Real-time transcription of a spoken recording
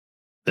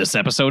This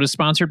episode is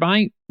sponsored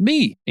by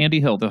me, Andy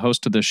Hill, the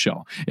host of this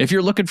show. If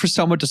you're looking for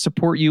someone to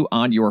support you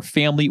on your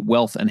family,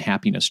 wealth, and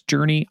happiness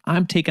journey,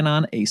 I'm taking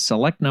on a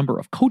select number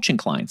of coaching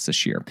clients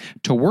this year.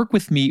 To work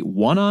with me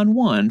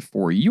one-on-one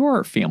for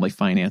your family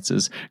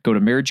finances, go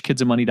to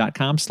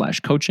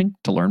marriagekidsandmoney.com/coaching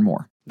to learn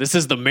more. This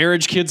is the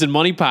Marriage, Kids, and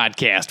Money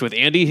podcast with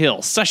Andy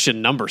Hill,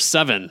 session number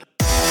 7.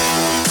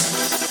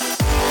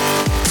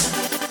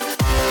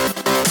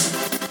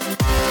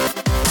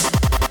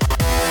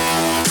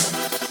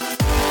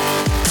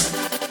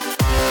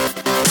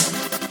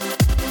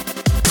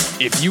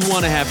 If you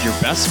want to have your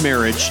best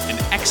marriage, an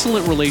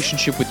excellent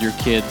relationship with your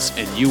kids,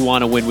 and you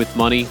want to win with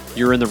money,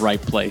 you're in the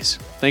right place.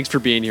 Thanks for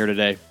being here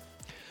today.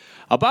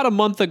 About a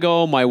month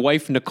ago, my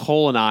wife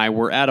Nicole and I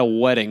were at a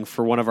wedding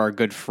for one of our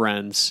good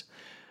friends.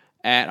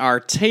 At our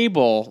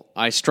table,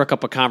 I struck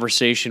up a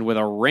conversation with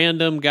a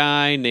random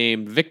guy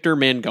named Victor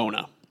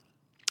Mangona.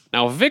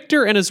 Now,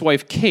 Victor and his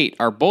wife Kate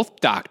are both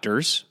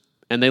doctors,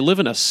 and they live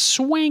in a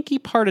swanky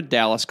part of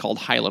Dallas called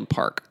Highland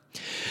Park.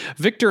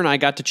 Victor and I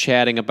got to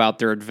chatting about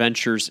their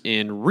adventures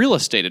in real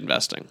estate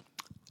investing.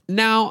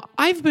 Now,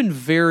 I've been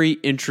very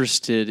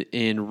interested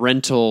in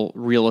rental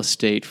real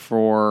estate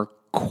for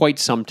quite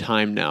some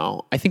time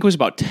now. I think it was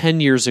about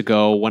 10 years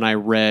ago when I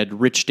read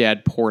Rich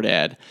Dad, Poor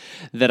Dad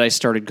that I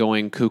started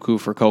going cuckoo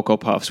for Cocoa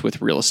Puffs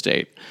with real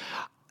estate.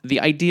 The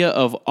idea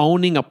of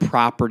owning a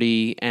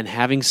property and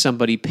having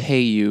somebody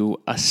pay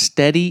you a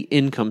steady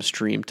income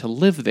stream to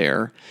live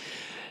there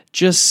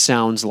just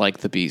sounds like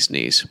the bee's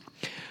knees.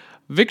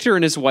 Victor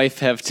and his wife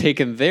have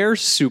taken their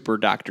super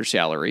doctor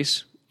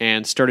salaries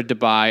and started to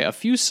buy a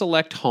few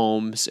select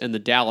homes in the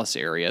Dallas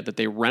area that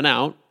they rent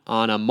out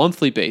on a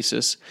monthly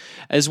basis,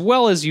 as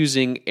well as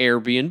using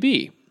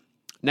Airbnb.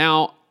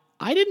 Now,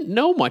 I didn't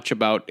know much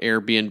about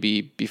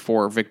Airbnb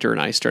before Victor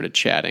and I started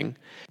chatting.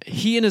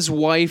 He and his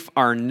wife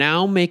are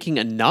now making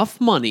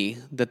enough money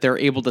that they're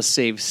able to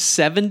save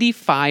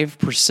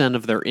 75%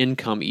 of their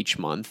income each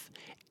month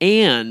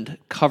and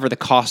cover the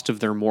cost of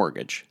their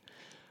mortgage.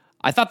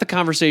 I thought the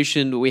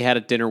conversation we had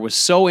at dinner was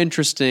so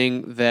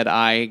interesting that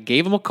I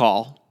gave him a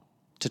call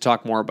to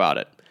talk more about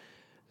it.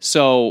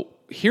 So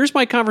here's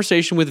my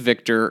conversation with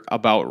Victor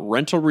about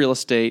rental real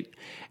estate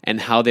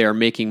and how they are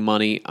making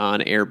money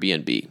on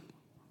Airbnb.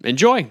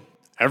 Enjoy.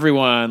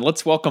 Everyone,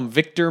 let's welcome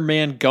Victor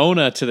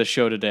Mangona to the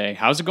show today.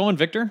 How's it going,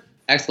 Victor?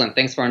 Excellent.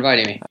 Thanks for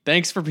inviting me.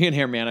 Thanks for being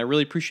here, man. I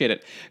really appreciate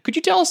it. Could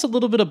you tell us a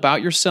little bit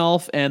about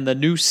yourself and the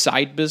new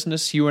side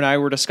business you and I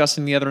were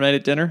discussing the other night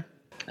at dinner?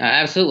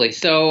 Absolutely.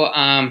 So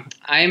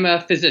I'm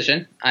a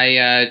physician.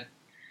 I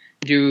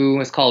do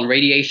what's called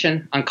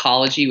radiation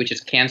oncology, which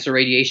is cancer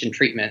radiation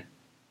treatment.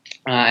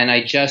 And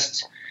I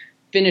just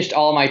finished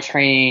all my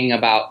training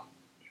about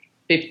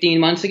 15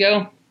 months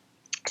ago.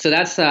 So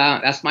that's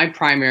my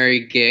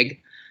primary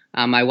gig.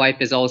 My wife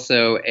is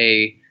also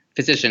a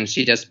physician.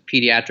 She does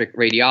pediatric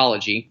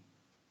radiology.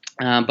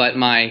 But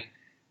my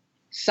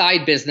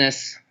side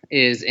business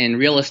is in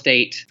real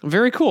estate.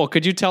 Very cool.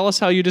 Could you tell us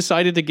how you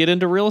decided to get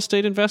into real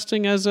estate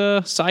investing as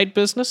a side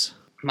business?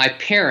 My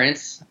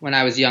parents, when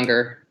I was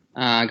younger,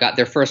 got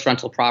their first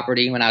rental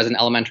property when I was in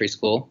elementary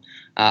school,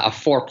 a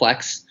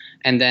fourplex,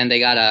 and then they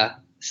got a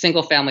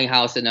single family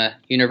house in a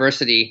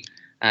university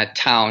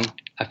town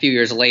a few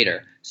years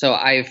later. So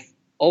I've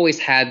always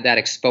had that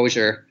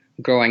exposure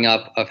growing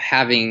up of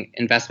having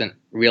investment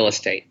real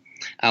estate.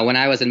 When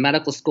I was in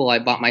medical school, I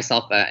bought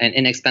myself an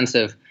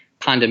inexpensive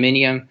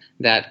condominium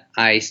that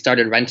I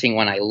started renting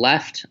when I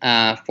left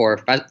for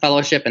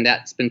fellowship, and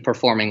that's been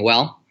performing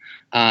well.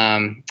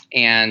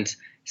 And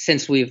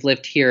since we've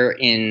lived here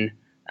in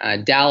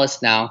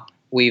Dallas now,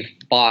 we've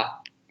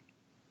bought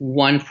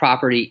one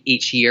property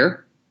each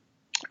year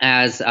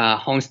as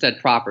homestead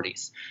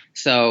properties.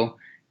 So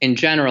in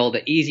general,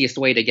 the easiest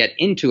way to get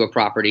into a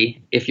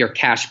property, if you're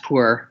cash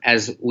poor,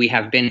 as we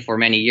have been for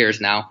many years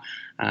now,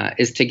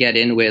 is to get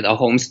in with a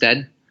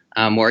homestead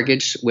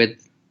mortgage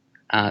with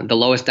the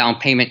lowest down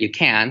payment you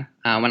can.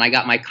 When I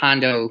got my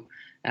condo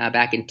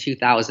back in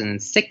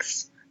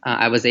 2006,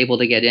 I was able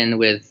to get in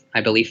with,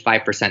 I believe,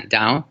 5%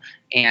 down.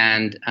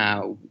 And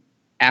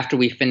after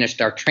we finished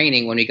our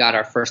training, when we got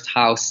our first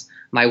house,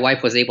 my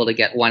wife was able to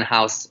get one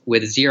house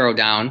with 0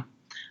 down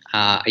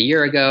a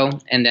year ago.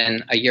 And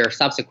then a year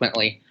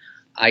subsequently,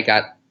 I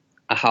got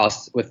a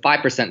house with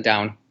 5%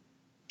 down.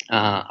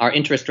 Our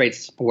interest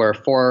rates were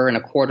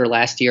 4.25%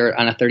 last year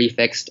on a 30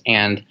 fixed,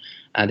 and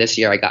this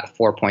year I got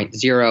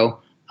 4.0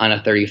 on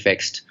a 30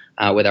 fixed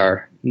with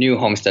our new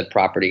homestead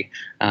property.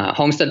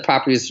 Homestead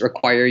properties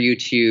require you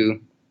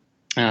to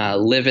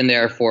live in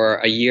there for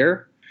a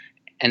year,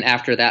 and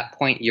after that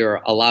point,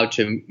 you're allowed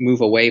to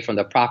move away from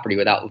the property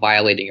without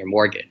violating your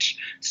mortgage.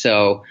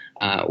 So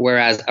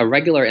whereas a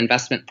regular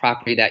investment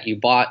property that you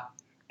bought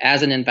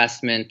as an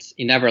investment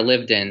you never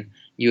lived in,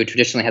 you would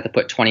traditionally have to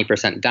put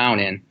 20% down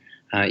in.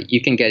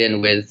 You can get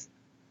in with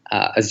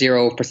a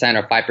 0% or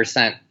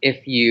 5%.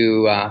 If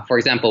you, for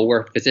example,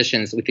 we're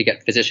physicians, we could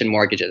get physician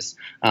mortgages.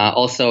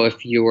 Also,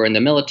 if you were in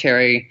the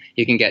military,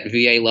 you can get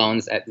VA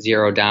loans at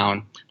 0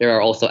 down. There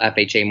are also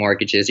FHA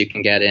mortgages you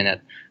can get in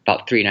at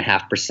about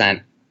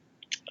 3.5%.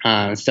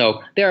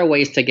 So there are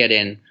ways to get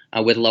in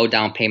with low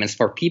down payments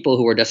for people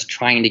who are just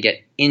trying to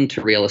get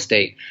into real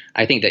estate.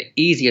 I think the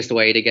easiest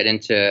way to get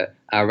into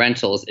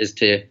rentals is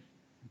to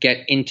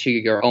get into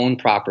your own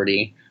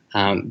property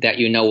that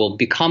you know will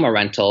become a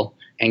rental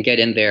and get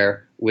in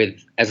there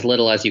with as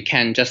little as you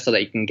can, just so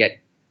that you can get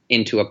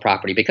into a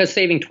property, because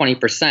saving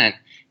 20%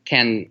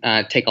 can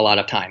take a lot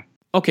of time.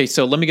 Okay,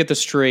 so let me get this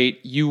straight.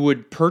 You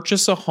would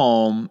purchase a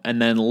home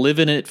and then live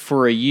in it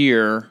for a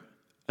year,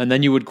 and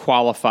then you would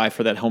qualify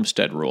for that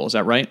homestead rule. Is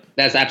that right?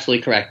 That's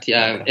absolutely correct.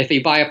 If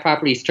you buy a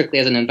property strictly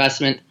as an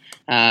investment,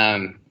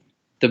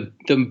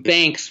 the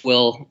banks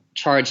will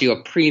charge you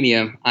a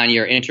premium on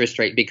your interest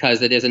rate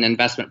because it is an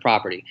investment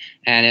property.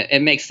 And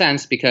it makes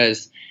sense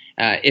because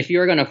if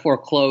you're going to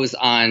foreclose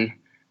on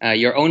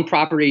your own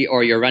property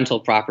or your rental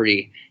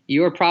property,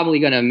 you're probably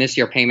going to miss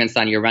your payments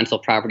on your rental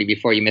property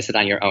before you miss it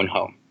on your own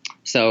home.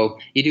 So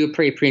you do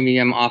pay a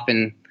premium,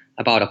 often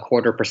about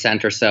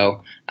 0.25% or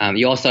so.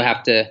 You also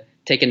have to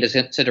take into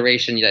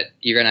consideration that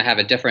you're going to have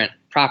a different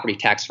property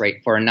tax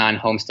rate for a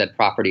non-homestead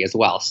property as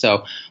well.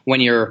 So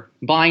when you're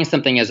buying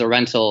something as a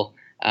rental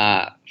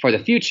for the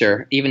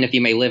future, even if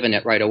you may live in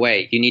it right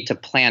away, you need to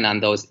plan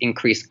on those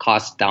increased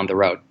costs down the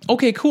road.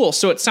 Okay, cool.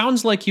 So it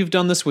sounds like you've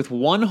done this with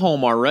one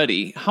home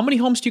already. How many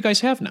homes do you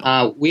guys have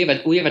now? We have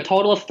a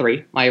total of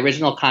 3, my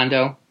original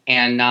condo,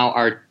 and now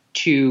our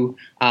 2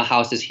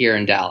 houses here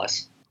in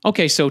Dallas.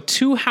 Okay, so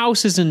 2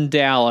 houses in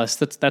Dallas.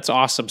 That's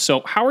awesome.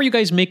 So how are you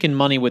guys making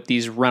money with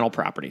these rental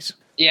properties?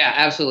 Yeah,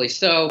 absolutely.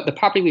 So the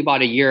property we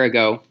bought a year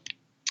ago,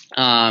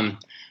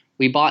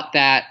 we bought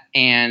that,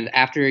 and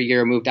after a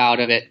year moved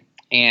out of it,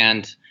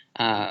 and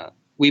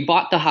we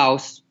bought the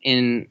house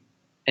in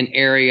an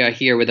area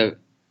here with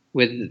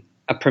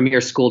a premier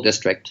school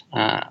district,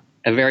 a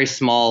very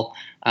small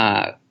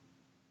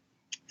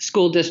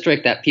school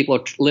district that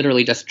people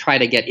literally just try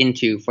to get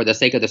into for the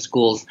sake of the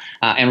schools,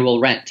 and will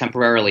rent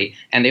temporarily,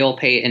 and they will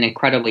pay an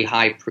incredibly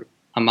high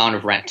amount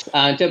of rent.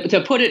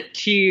 To put it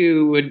to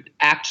you with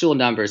actual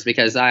numbers,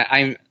 because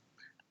I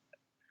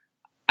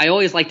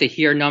always like to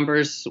hear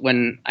numbers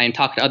when I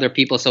talk to other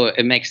people, so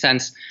it makes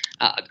sense.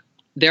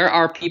 There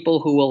are people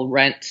who will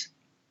rent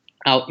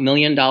out $1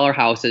 million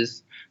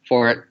houses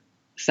for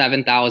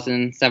 $7,000,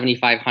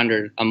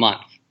 $7,500 a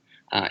month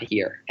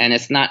here, and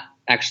it's not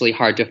actually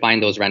hard to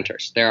find those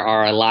renters. There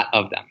are a lot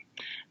of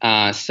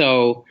them.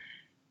 So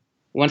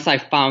once I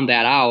found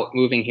that out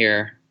moving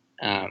here,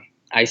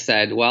 I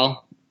said,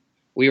 well,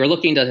 we were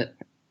looking to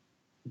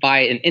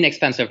buy an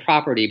inexpensive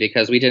property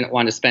because we didn't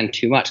want to spend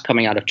too much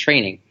coming out of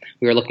training.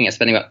 We were looking at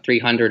spending about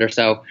 $300 or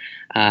so.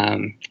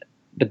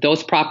 But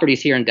those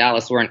properties here in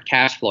Dallas weren't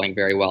cash flowing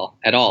very well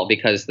at all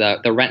because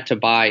the rent to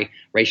buy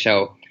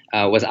ratio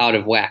was out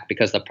of whack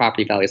because the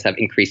property values have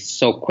increased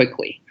so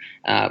quickly.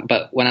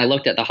 But when I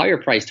looked at the higher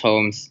priced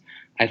homes,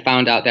 I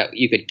found out that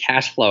you could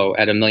cash flow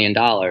at $1 million,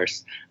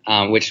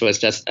 which was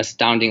just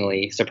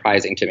astoundingly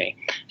surprising to me.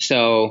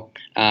 So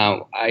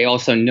I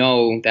also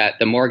know that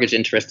the mortgage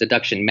interest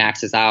deduction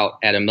maxes out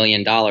at $1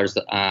 million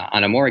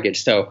on a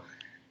mortgage. So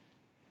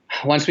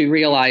once we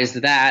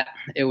realized that,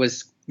 it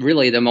was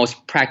really the most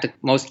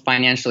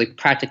financially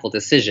practical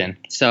decision.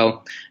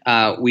 So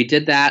we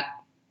did that.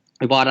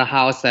 We bought a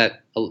house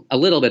at a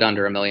little bit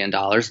under $1 million,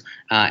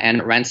 and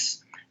it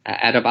rents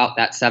at about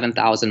that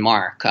 $7,000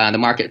 mark. The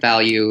market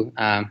value,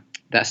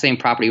 that same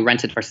property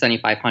rented for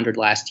 $7,500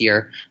 last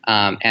year,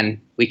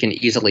 and we can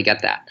easily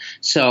get that.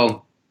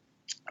 So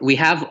we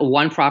have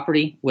one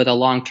property with a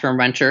long-term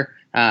renter,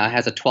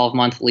 has a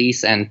 12-month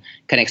lease and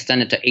can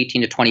extend it to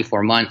 18 to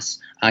 24 months.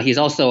 He's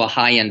also a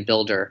high-end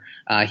builder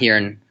here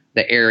in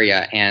the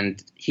area,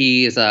 and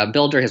he is a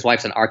builder. His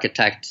wife's an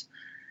architect.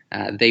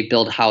 They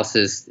build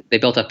houses. They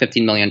built a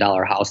 $15 million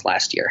house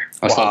last year,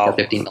 or sold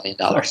for $15 million.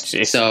 Oh,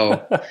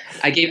 so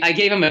I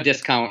gave him a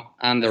discount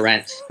on the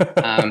rent,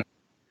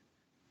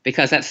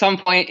 because at some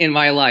point in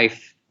my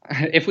life,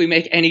 if we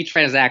make any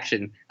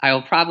transaction, I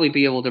will probably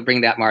be able to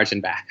bring that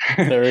margin back.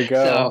 There we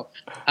go.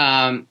 So,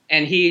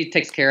 and he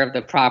takes care of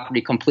the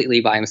property completely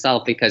by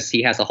himself because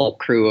he has a whole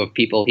crew of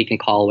people he can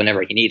call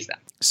whenever he needs them.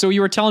 So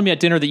you were telling me at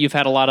dinner that you've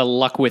had a lot of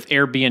luck with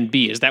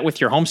Airbnb. Is that with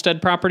your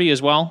homestead property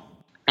as well?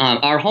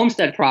 Our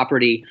homestead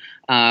property,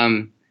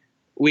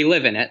 we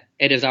live in it.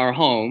 It is our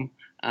home.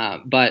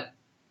 But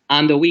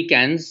on the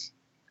weekends,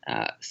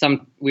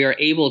 we are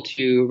able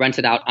to rent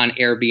it out on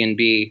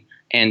Airbnb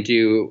and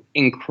do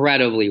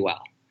incredibly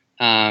well.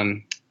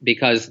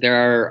 Because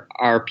there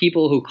are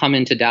people who come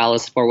into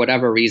Dallas for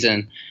whatever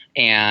reason,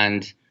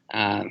 and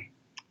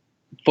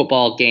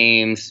football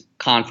games,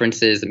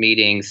 conferences,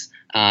 meetings.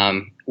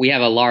 We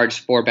have a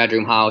large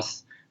 4-bedroom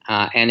house.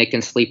 And it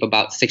can sleep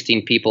about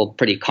 16 people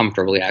pretty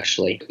comfortably,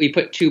 actually. We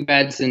put 2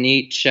 beds in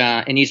each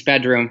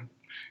bedroom,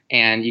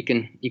 and you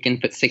can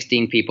put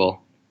 16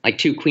 people, like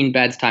 2 queen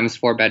beds times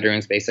 4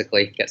 bedrooms,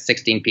 basically. Get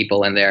 16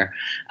 people in there.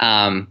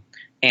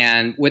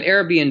 And with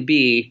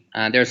Airbnb,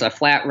 there's a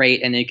flat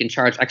rate, and then you can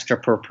charge extra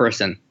per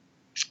person.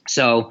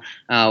 So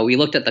we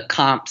looked at the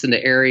comps in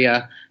the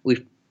area.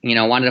 We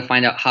wanted to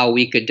find out how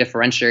we could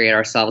differentiate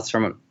ourselves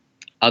from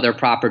other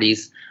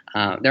properties.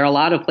 There are a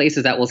lot of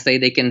places that will say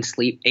they can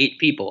sleep 8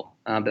 people,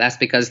 but that's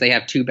because they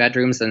have 2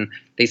 bedrooms and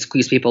they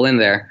squeeze people in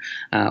there.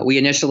 We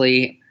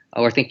initially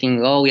were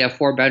thinking, we have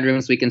 4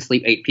 bedrooms, we can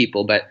sleep 8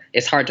 people, but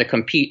it's hard to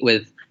compete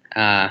with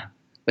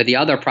the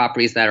other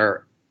properties that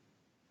are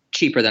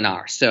cheaper than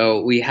ours.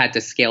 So we had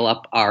to scale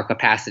up our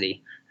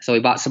capacity. So we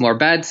bought some more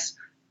beds,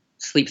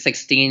 sleep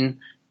 16,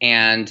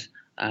 and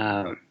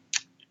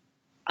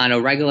on a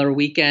regular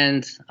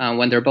weekend,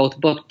 when they're both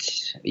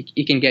booked,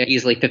 you can get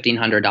easily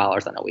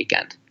 $1,500 on a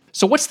weekend.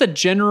 So what's the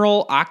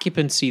general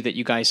occupancy that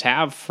you guys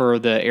have for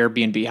the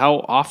Airbnb?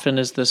 How often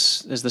is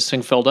this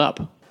thing filled up?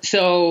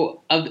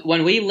 So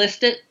when we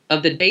list it,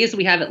 of the days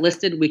we have it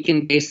listed, we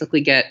can basically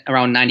get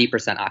around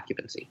 90%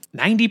 occupancy.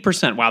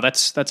 90%. Wow,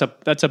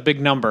 that's a big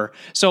number.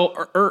 So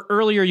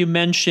earlier you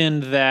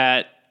mentioned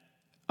that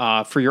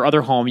for your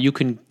other home, you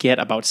can get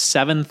about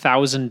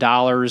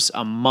 $7,000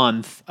 a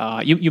month.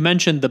 You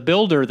mentioned the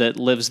builder that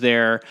lives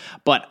there,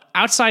 but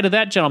outside of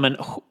that, gentlemen,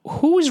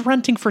 who's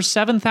renting for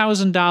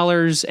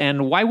 $7,000,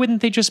 and why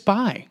wouldn't they just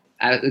buy?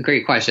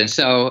 Great question.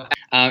 So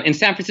in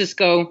San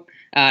Francisco,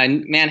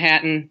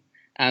 Manhattan,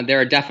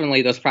 there are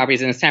definitely those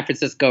properties. In San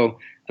Francisco,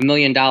 $1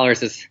 million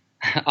is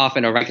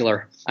often a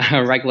regular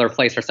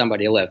place for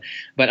somebody to live.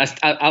 But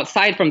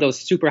outside from those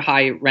super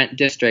high rent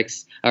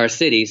districts or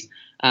cities,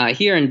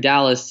 here in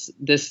Dallas,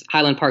 this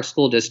Highland Park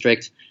School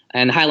District,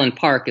 and Highland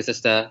Park is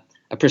just a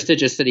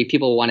prestigious city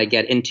people want to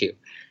get into.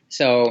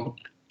 So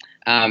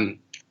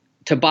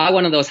to buy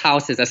one of those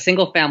houses, a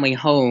single family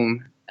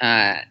home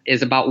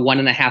is about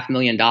 $1.5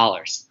 million.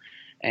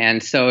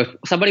 And so if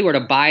somebody were to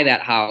buy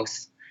that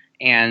house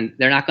and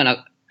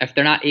if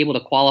they're not able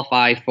to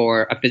qualify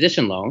for a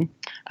physician loan,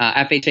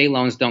 FHA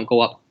loans don't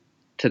go up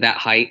to that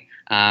height.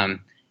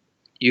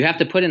 You have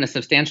to put in a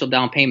substantial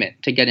down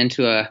payment to get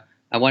into a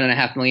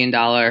 $1.5 million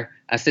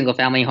a single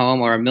family home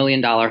or $1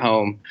 million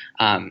home.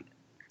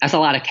 That's a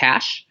lot of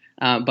cash,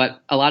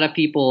 but a lot of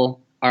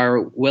people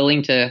are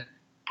willing to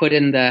put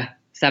in the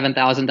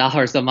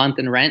 $7,000 a month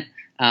in rent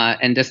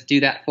and just do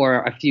that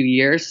for a few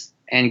years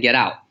and get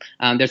out.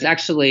 There's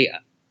actually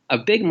a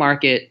big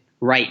market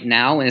right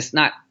now, and it's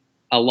not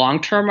a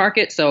long-term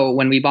market. So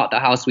when we bought the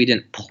house, we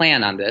didn't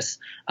plan on this.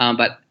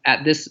 But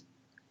at this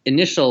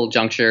initial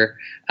juncture,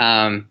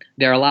 there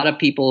are a lot of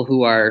people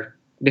who are,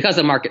 because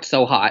the market's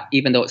so hot,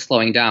 even though it's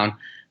slowing down,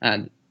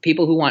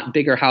 people who want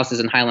bigger houses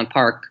in Highland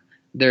Park,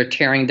 they're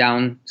tearing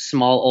down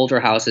small, older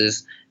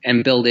houses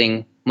and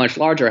building much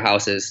larger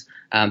houses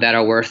that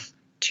are worth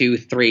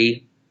 $2,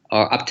 $3,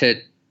 or up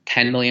to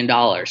 $10 million.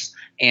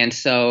 And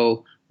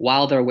so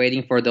while they're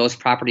waiting for those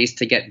properties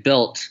to get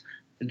built,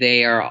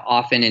 they are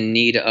often in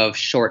need of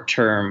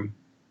short-term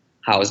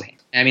housing.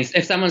 I mean,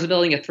 if someone's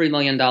building a $3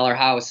 million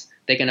house,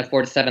 they can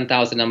afford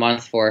 $7,000 a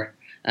month for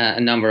a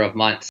number of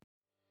months.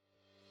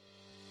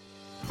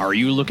 Are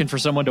you looking for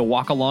someone to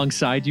walk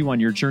alongside you on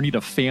your journey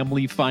to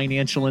family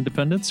financial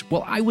independence?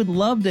 Well, I would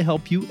love to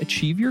help you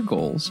achieve your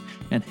goals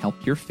and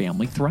help your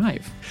family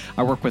thrive.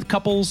 I work with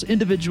couples,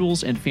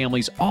 individuals, and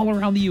families all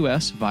around the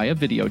U.S. via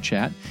video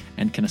chat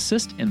and can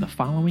assist in the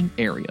following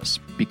areas: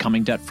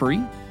 becoming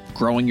debt-free,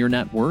 growing your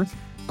net worth,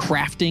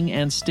 crafting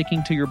and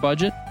sticking to your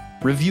budget,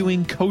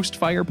 reviewing Coast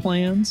Fire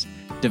plans,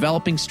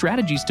 developing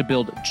strategies to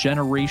build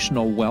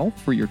generational wealth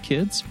for your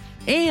kids,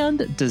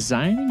 and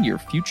designing your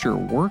future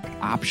work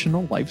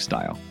optional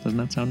lifestyle. Doesn't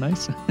that sound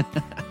nice?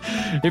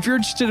 If you're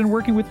interested in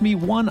working with me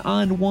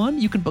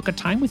one-on-one, you can book a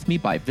time with me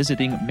by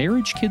visiting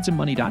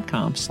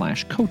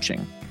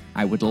marriagekidsandmoney.com/coaching.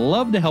 I would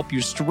love to help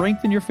you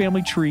strengthen your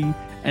family tree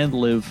and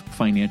live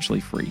financially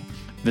free.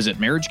 Visit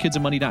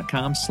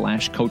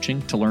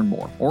marriagekidsandmoney.com/coaching to learn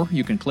more, or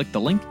you can click the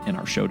link in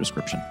our show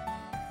description.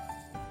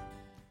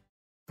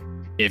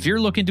 If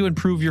you're looking to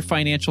improve your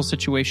financial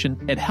situation,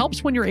 it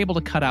helps when you're able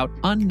to cut out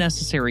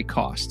unnecessary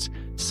costs.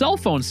 Cell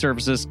phone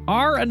services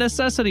are a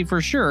necessity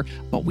for sure,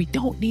 but we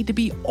don't need to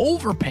be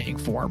overpaying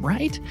for them,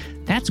 right?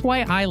 That's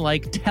why I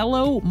like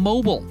Tello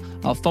Mobile,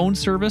 a phone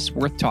service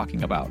worth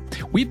talking about.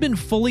 We've been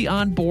fully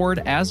on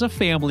board as a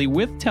family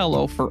with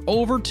Tello for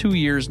over 2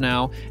 years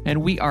now,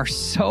 and we are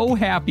so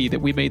happy that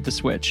we made the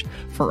switch.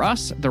 For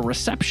us, the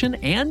reception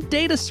and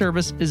data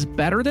service is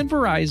better than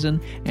Verizon,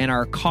 and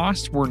our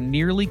costs were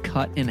nearly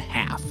cut in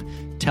half.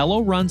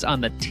 Tello runs on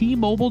the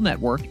T-Mobile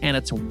network, and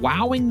it's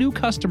wowing new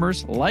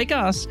customers like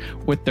us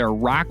with their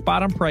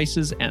rock-bottom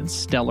prices and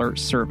stellar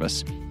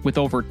service. With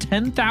over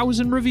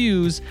 10,000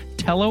 reviews,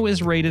 Tello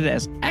is rated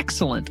as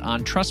excellent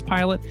on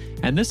Trustpilot,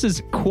 and this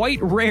is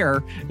quite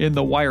rare in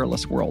the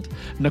wireless world.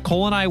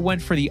 Nicole and I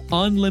went for the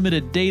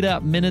unlimited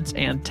data, minutes,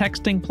 and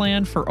texting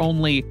plan for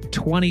only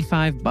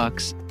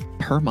 $25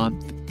 per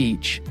month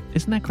each.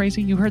 Isn't that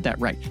crazy? You heard that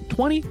right.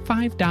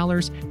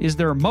 $25 is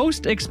their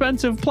most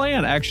expensive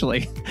plan,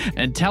 actually.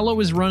 And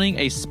Tello is running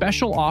a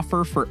special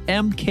offer for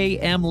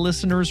MKM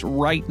listeners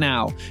right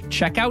now.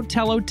 Check out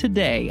Tello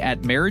today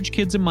at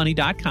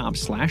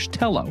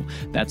marriagekidsandmoney.com/Tello.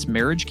 That's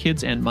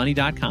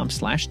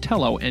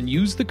marriagekidsandmoney.com/Tello, and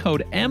use the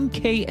code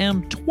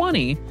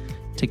MKM20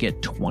 to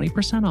get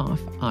 20% off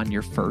on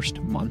your first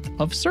month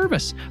of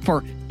service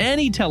for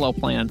any Tello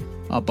plan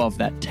above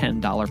that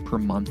 $10 per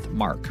month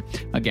mark.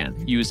 Again,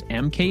 use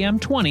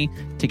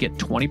MKM20 to get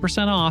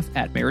 20% off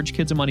at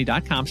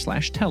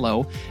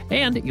marriagekidsandmoney.com/Tello,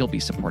 and you'll be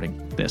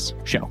supporting this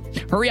show.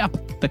 Hurry up.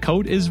 The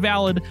code is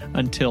valid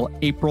until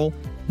April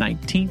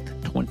 19th,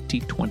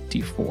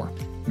 2024.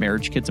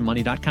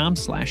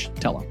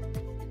 marriagekidsandmoney.com/Tello.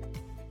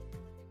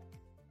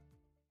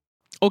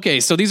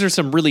 Okay, so these are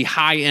some really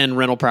high-end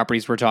rental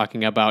properties we're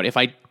talking about. If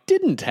I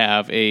didn't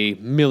have a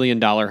 $1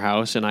 million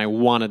house and I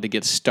wanted to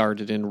get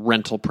started in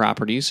rental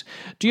properties,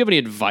 do you have any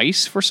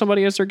advice for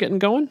somebody as they're getting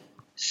going?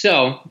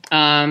 So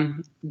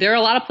there are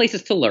a lot of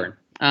places to learn.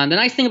 The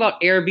nice thing about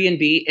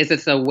Airbnb is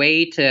it's a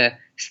way to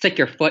stick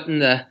your foot in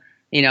the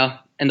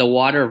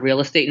water of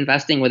real estate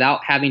investing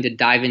without having to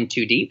dive in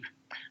too deep.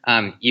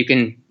 You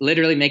can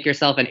literally make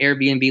yourself an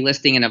Airbnb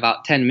listing in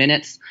about 10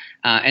 minutes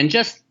and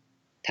just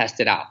test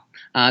it out.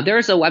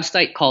 There's a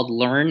website called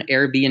Learn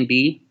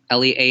Airbnb,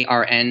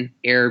 Learn,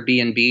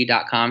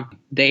 Airbnb.com.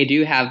 They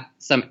do have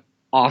some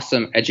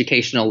awesome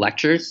educational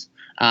lectures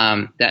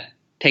that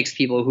takes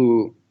people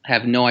who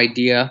have no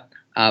idea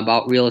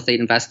about real estate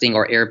investing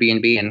or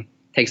Airbnb and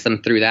takes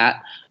them through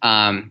that.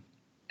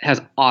 Has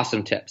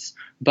awesome tips.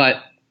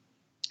 But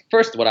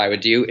first, what I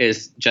would do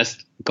is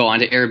just go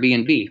onto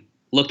Airbnb,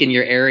 look in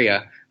your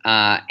area,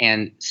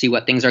 and see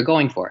what things are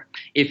going for.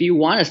 If you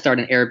want to start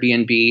an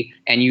Airbnb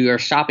and you are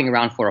shopping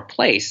around for a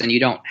place and you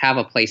don't have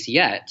a place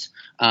yet,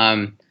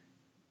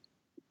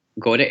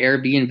 go to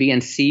Airbnb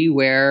and see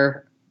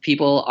where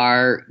people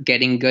are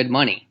getting good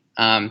money.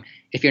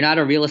 If you're not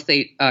a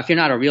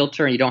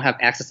realtor and you don't have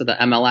access to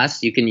the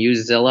MLS, you can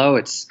use Zillow.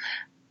 It's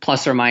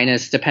plus or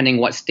minus, depending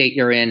what state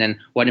you're in and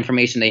what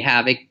information they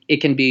have. It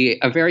can be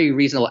a very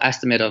reasonable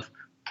estimate of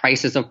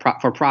prices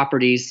for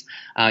properties.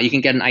 You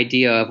can get an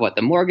idea of what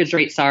the mortgage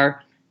rates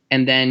are,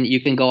 and then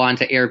you can go on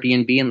to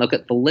Airbnb and look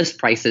at the list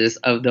prices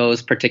of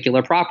those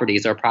particular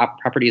properties or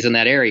properties in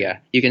that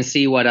area. You can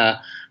see what a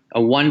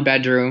one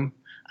bedroom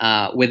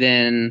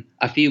within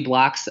a few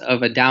blocks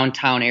of a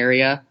downtown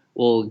area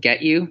will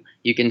get you.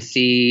 You can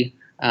see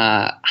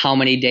how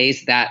many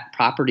days that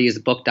property is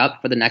booked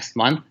up for the next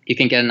month. You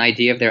can get an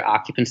idea of their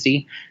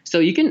occupancy. So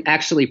you can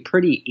actually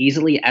pretty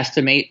easily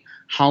estimate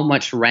how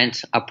much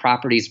rent a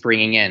property is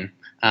bringing in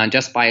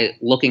just by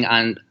looking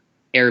on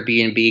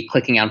Airbnb,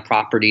 clicking on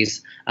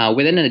properties.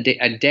 Within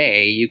a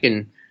day, you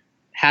can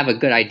have a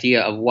good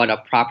idea of what a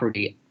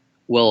property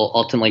will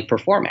ultimately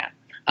perform at.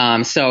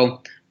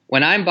 So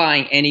when I'm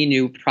buying any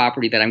new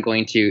property that I'm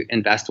going to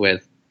invest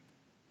with,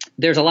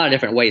 there's a lot of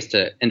different ways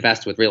to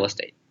invest with real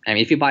estate. I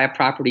mean, if you buy a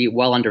property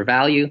well under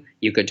value,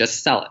 you could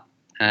just sell it.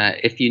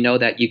 If you know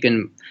that you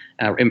can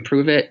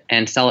improve it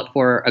and sell it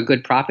for a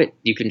good profit,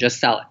 you can just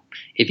sell it.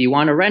 If you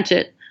want to rent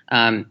it,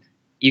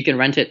 you can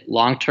rent it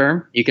long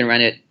term. You can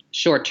rent it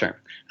short term.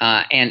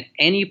 And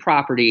any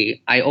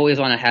property, I always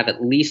want to have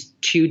at least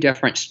two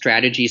different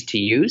strategies to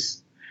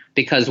use,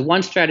 because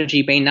one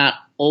strategy may not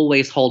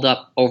always hold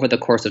up over the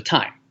course of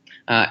time.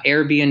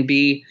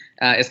 Airbnb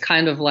is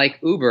kind of like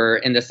Uber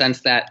in the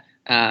sense that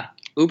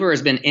Uber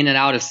has been in and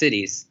out of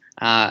cities.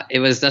 It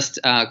was just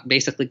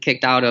basically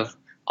kicked out of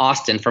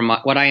Austin, from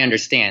what I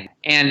understand.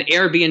 And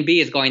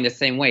Airbnb is going the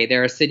same way.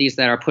 There are cities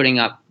that are putting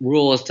up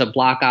rules to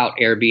block out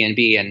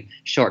Airbnb and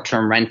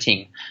short-term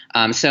renting.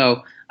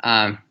 So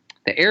the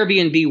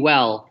Airbnb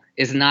well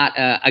is not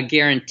a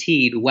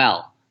guaranteed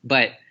well,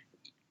 but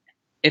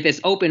if it's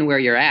open where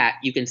you're at,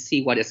 you can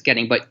see what it's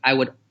getting. But I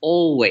would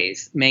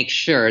always make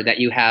sure that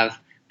you have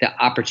the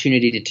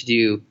opportunity to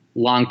do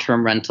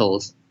long-term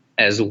rentals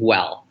as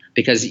well,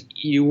 because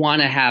you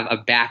want to have a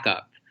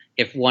backup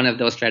if one of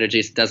those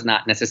strategies does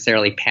not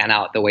necessarily pan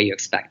out the way you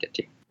expect it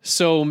to.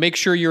 So make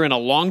sure you're in a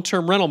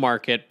long-term rental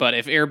market, but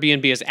if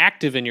Airbnb is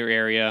active in your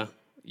area,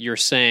 you're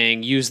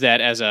saying use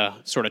that as a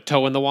sort of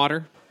toe in the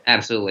water?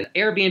 Absolutely.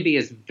 Airbnb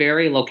is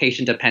very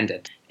location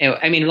dependent.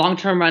 I mean,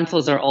 long-term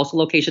rentals are also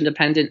location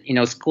dependent.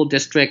 School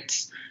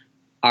districts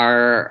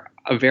are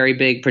a very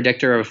big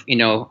predictor of,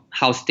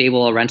 how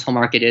stable a rental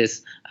market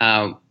is.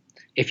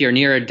 If you're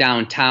near a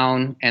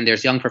downtown and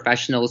there's young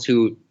professionals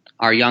who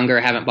are younger,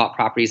 haven't bought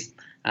properties,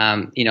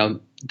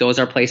 those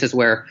are places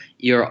where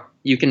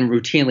you can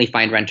routinely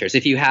find renters.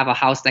 If you have a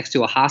house next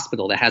to a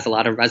hospital that has a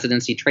lot of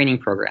residency training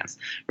programs,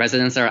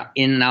 residents are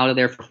in and out of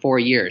there for 4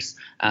 years.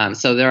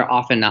 So they're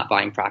often not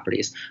buying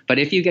properties. But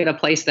if you get a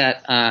place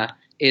that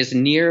is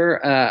near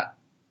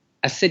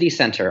a city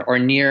center or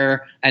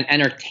near an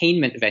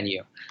entertainment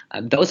venue,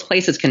 those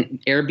places can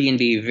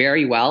Airbnb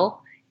very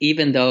well,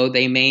 even though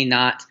they may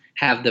not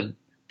have the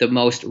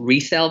most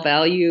resale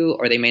value,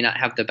 or they may not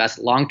have the best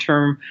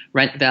long-term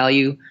rent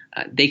value.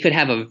 They could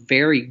have a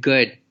very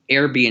good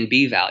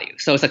Airbnb value.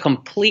 So it's a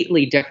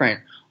completely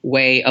different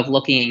way of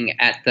looking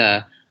at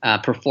the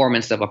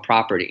performance of a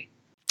property.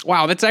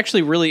 Wow, that's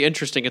actually really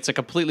interesting. It's a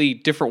completely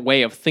different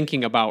way of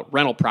thinking about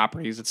rental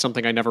properties. It's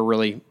something I never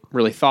really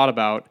thought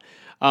about.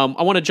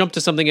 I want to jump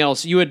to something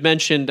else. You had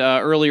mentioned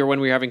earlier when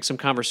we were having some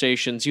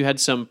conversations, you had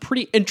some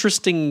pretty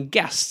interesting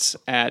guests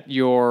at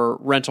your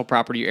rental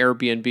property,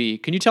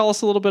 Airbnb. Can you tell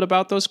us a little bit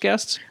about those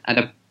guests?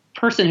 The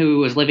person who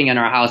was living in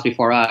our house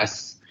before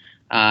us,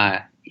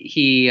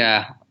 he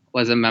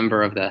was a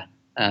member of the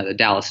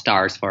Dallas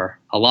Stars for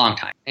a long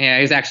time. Yeah,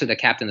 he was actually the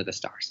captain of the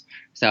Stars.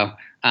 So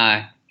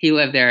he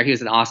lived there. He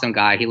was an awesome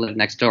guy. He lived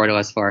next door to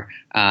us for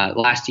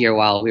last year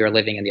while we were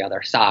living in the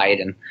other side,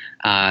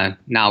 and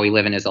now we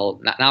live in his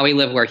old. Now we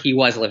live where he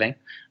was living,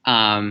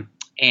 and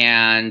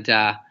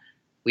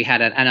we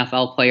had an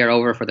NFL player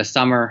over for the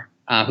summer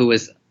who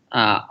was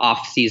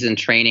off-season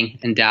training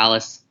in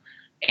Dallas,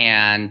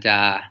 and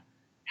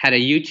had a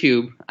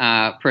YouTube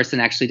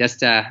person actually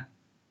just a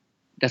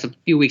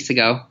few weeks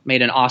ago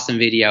made an awesome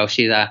video.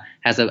 She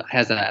has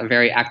a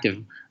very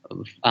active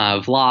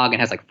vlog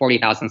and has like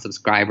 40,000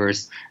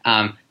 subscribers.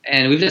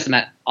 And we've just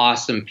met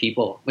awesome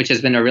people, which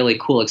has been a really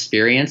cool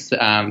experience.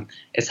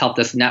 It's helped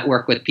us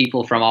network with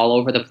people from all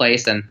over the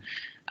place. And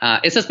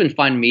it's just been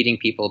fun meeting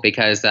people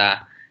because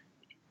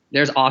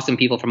there's awesome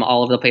people from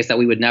all over the place that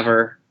we would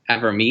never,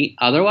 ever meet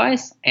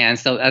otherwise. And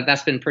so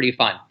that's been pretty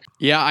fun.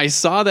 Yeah, I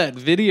saw that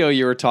video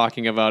you were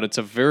talking about. It's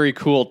a very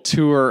cool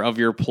tour of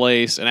your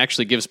place and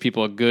actually gives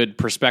people a good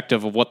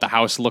perspective of what the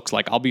house looks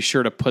like. I'll be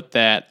sure to put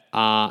that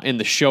in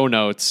the show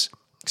notes.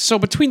 So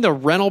between the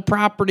rental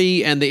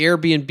property and the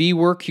Airbnb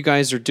work you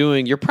guys are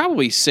doing, you're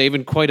probably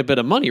saving quite a bit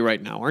of money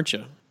right now, aren't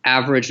you?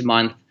 Average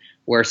month,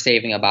 we're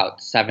saving about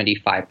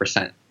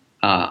 75%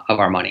 of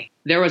our money.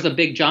 There was a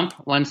big jump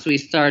once we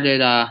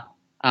started,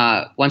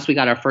 once we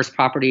got our first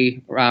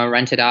property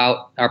rented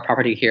out, our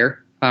property here.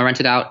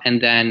 Rented out,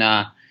 and then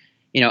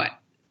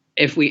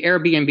if we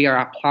Airbnb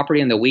our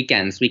property on the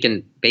weekends, we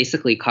can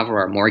basically cover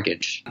our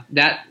mortgage.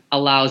 That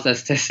allows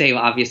us to save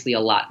obviously a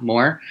lot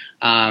more.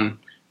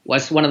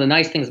 What's one of the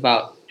nice things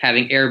about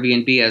having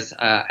Airbnb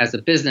as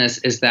a business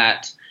is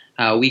that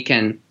we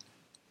can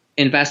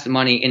invest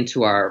money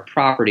into our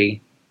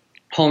property,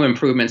 home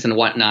improvements and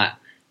whatnot,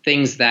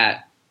 things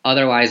that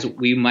otherwise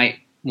we might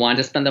want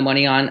to spend the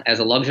money on as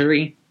a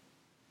luxury,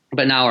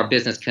 but now our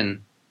business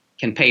can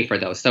pay for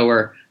those. So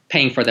we're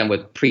paying for them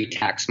with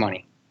pre-tax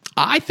money.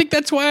 I think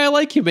that's why I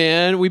like you,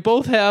 man. We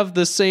both have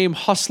the same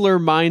hustler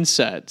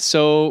mindset.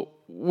 So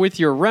with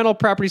your rental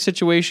property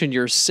situation,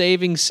 you're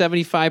saving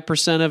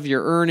 75% of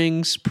your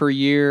earnings per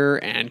year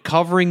and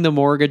covering the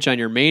mortgage on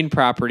your main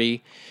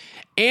property,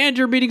 and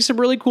you're meeting some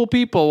really cool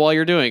people while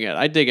you're doing it.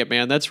 I dig it,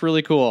 man. That's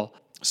really cool.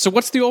 So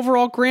what's the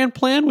overall grand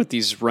plan with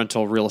these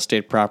rental real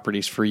estate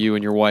properties for you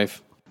and your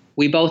wife?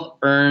 We both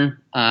earn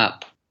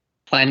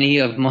plenty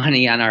of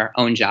money on our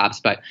own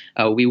jobs, but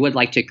we would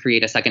like to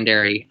create a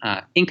secondary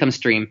income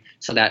stream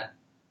so that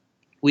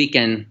we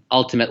can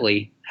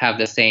ultimately have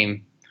the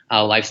same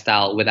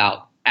lifestyle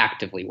without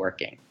actively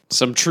working.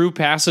 Some true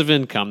passive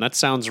income. That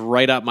sounds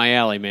right up my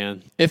alley,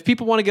 man. If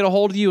people want to get a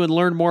hold of you and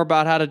learn more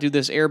about how to do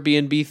this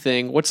Airbnb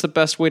thing, what's the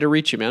best way to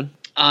reach you, man?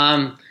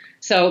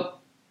 So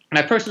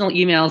my personal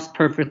email is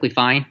perfectly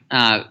fine.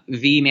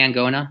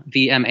 vmangona,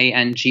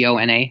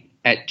 VMANGONA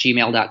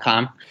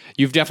 @gmail.com.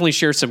 You've definitely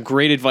shared some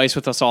great advice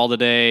with us all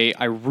today.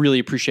 I really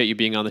appreciate you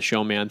being on the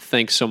show, man.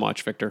 Thanks so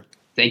much, Victor.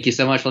 Thank you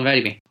so much for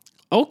inviting me.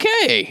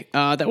 Okay,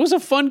 that was a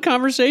fun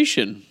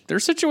conversation. Their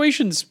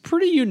situation's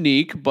pretty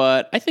unique,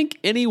 but I think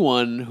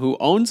anyone who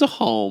owns a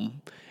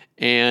home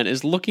and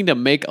is looking to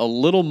make a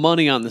little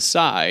money on the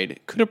side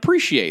could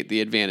appreciate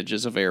the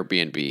advantages of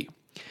Airbnb.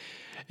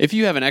 If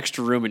you have an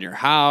extra room in your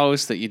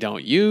house that you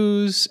don't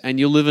use and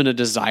you live in a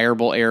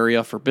desirable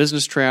area for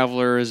business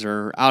travelers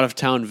or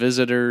out-of-town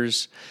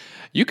visitors,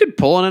 you could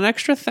pull in an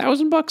extra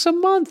 $1,000 a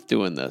month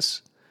doing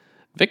this.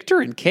 Victor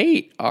and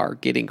Kate are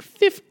getting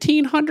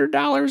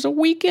 $1,500 a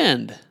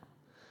weekend.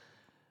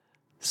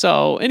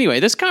 So anyway,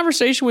 this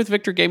conversation with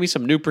Victor gave me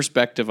some new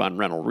perspective on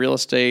rental real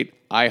estate.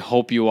 I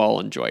hope you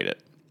all enjoyed it.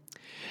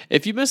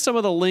 If you missed some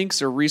of the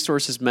links or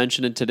resources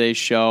mentioned in today's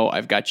show,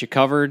 I've got you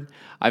covered.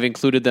 I've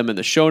included them in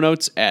the show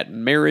notes at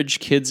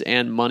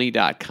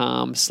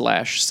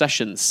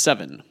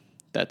marriagekidsandmoney.com/session7.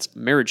 That's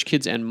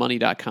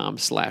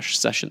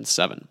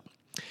marriagekidsandmoney.com/session7.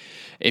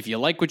 If you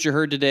like what you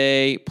heard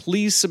today,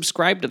 please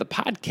subscribe to the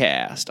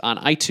podcast on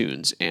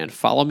iTunes and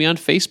follow me on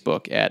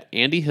Facebook at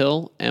Andy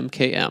Hill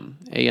MKM,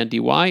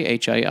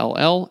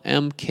 ANDYHILL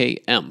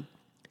MKM.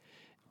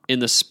 In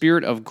the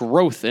spirit of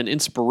growth and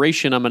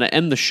inspiration, I'm going to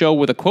end the show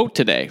with a quote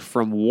today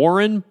from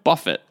Warren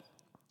Buffett.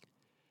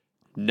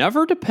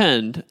 Never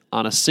depend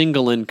on a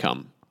single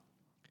income.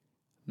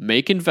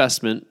 Make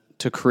investment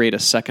to create a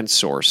second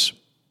source.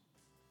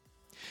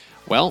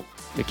 Well,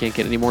 you can't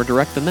get any more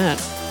direct than that.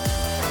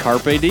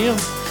 Carpe diem.